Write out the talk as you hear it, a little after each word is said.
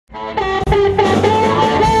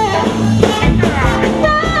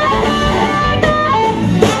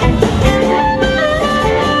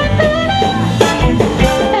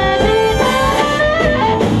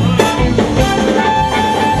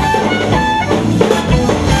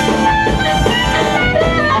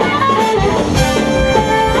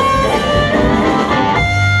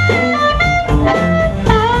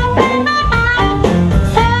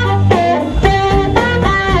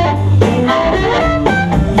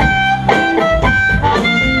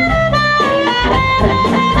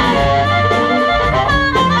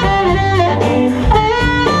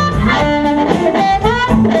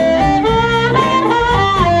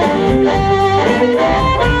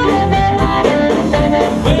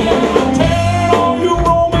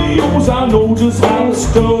know just how the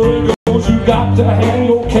story goes. You got to have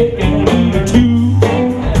your cake and eat it too.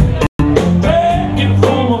 Take it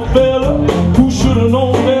from a fella who should have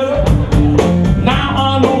known better. Now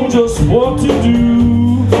I know just what to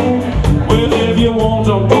do. Well, if you want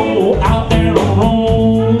to go out and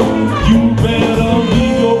roam, you better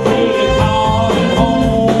leave your credit card at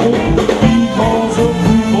home, because the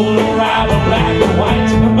people are rather black and white.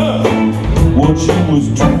 What you was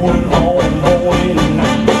doing all morning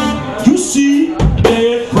and night. You see,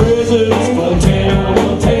 dead presidents don't tell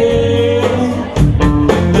the tale.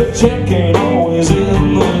 The check ain't always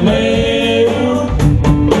in the mail.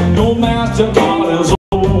 Your MasterCard is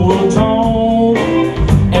overdrawn,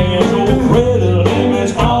 and your credit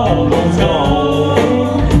limit's almost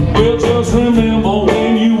gone. Well, just remember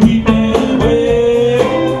when you weep and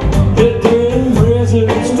wail, that dead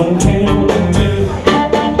presidents don't tell the tale.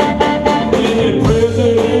 Dead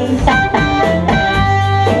presidents,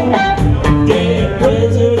 dead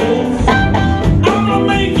presidents, I'm gonna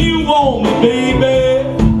make you want me, baby,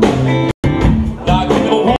 like you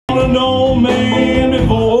don't wanna know man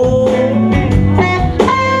before.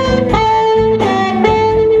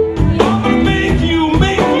 I'm gonna make you,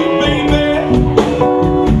 baby,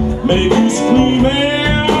 make you scream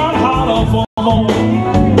and holler for more,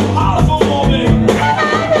 holler for more, baby.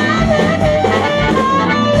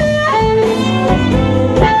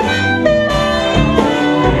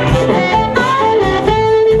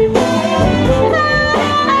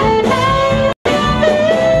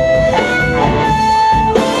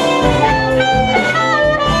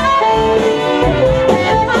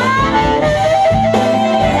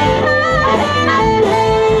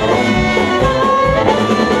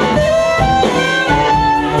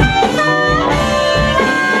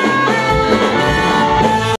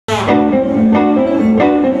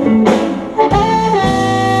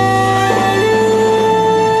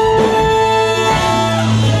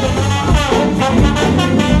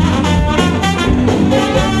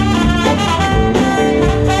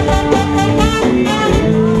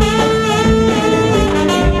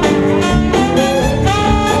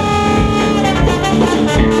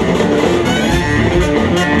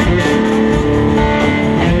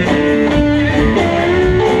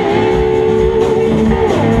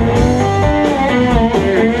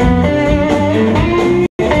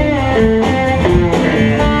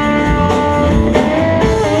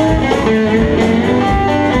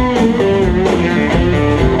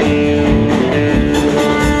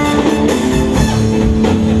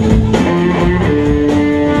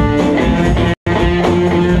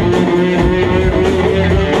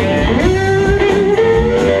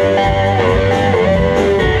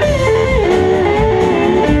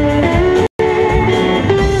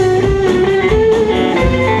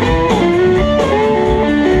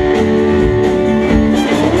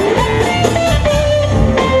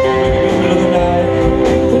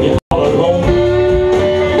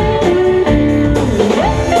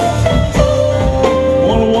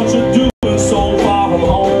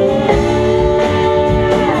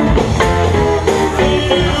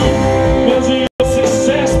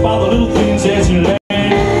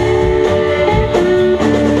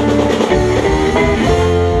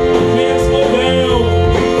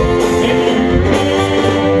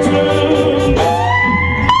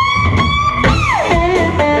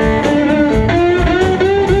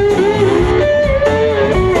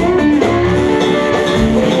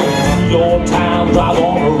 Drive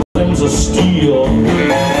on the rims of steel. I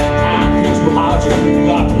teach you how you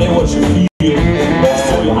got to play what you feel.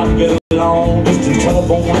 Show you how to get along distant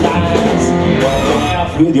telephone lines.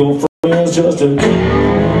 Laugh with your friends just to keep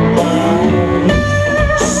around.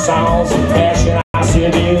 Sounds of passion, I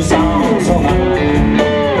said these songs tonight.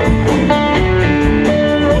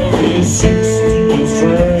 These 60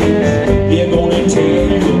 strings, they're gonna tear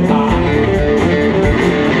you apart.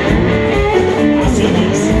 I said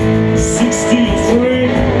these 60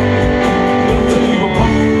 strings, they'll tear you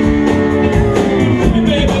apart.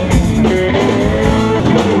 Baby,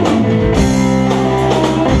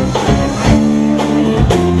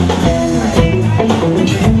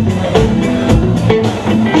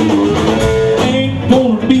 ain't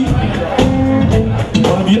gonna be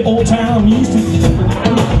one of your old time music.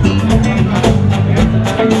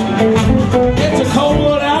 It's a cold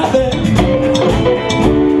one out there.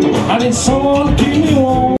 I need someone to keep me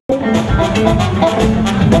warm. But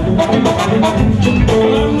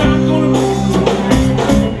I'm not gonna be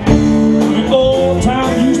the old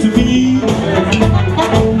time used to be.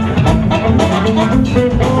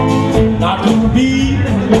 Not gonna be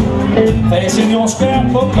facing your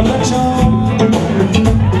scrapbook collection.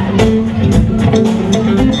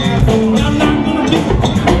 I'm not gonna be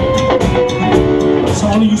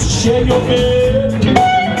your bed.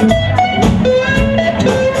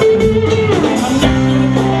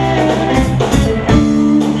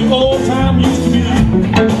 The old time used to be.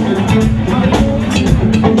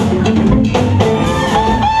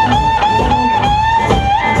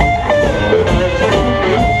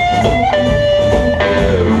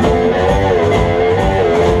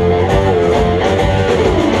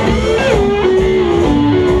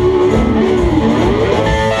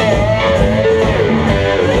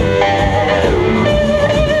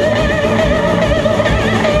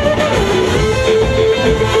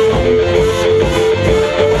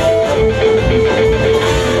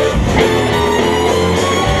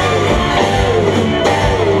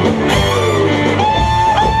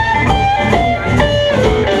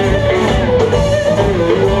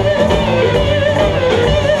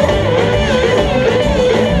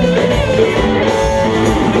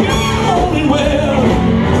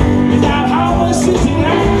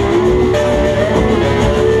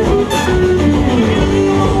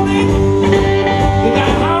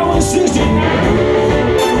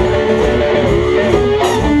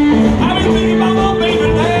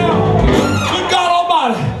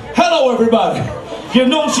 Everybody, you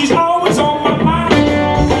know she's always on my mind.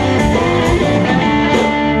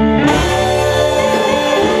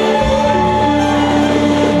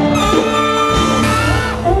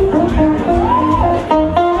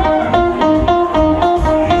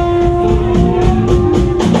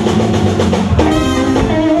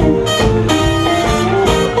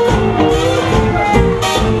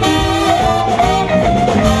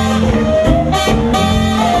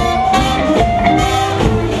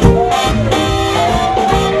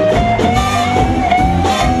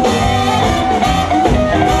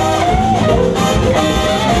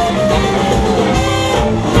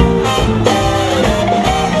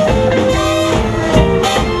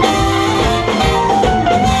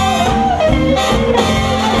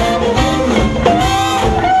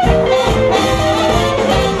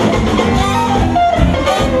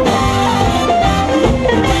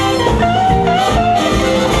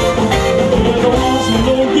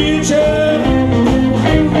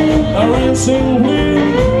 Sing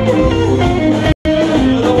with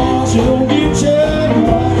the ones who don't get you,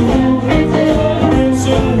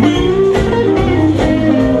 sing with,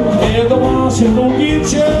 they're the ones who don't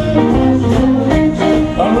get you,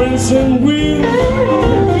 rinsing with.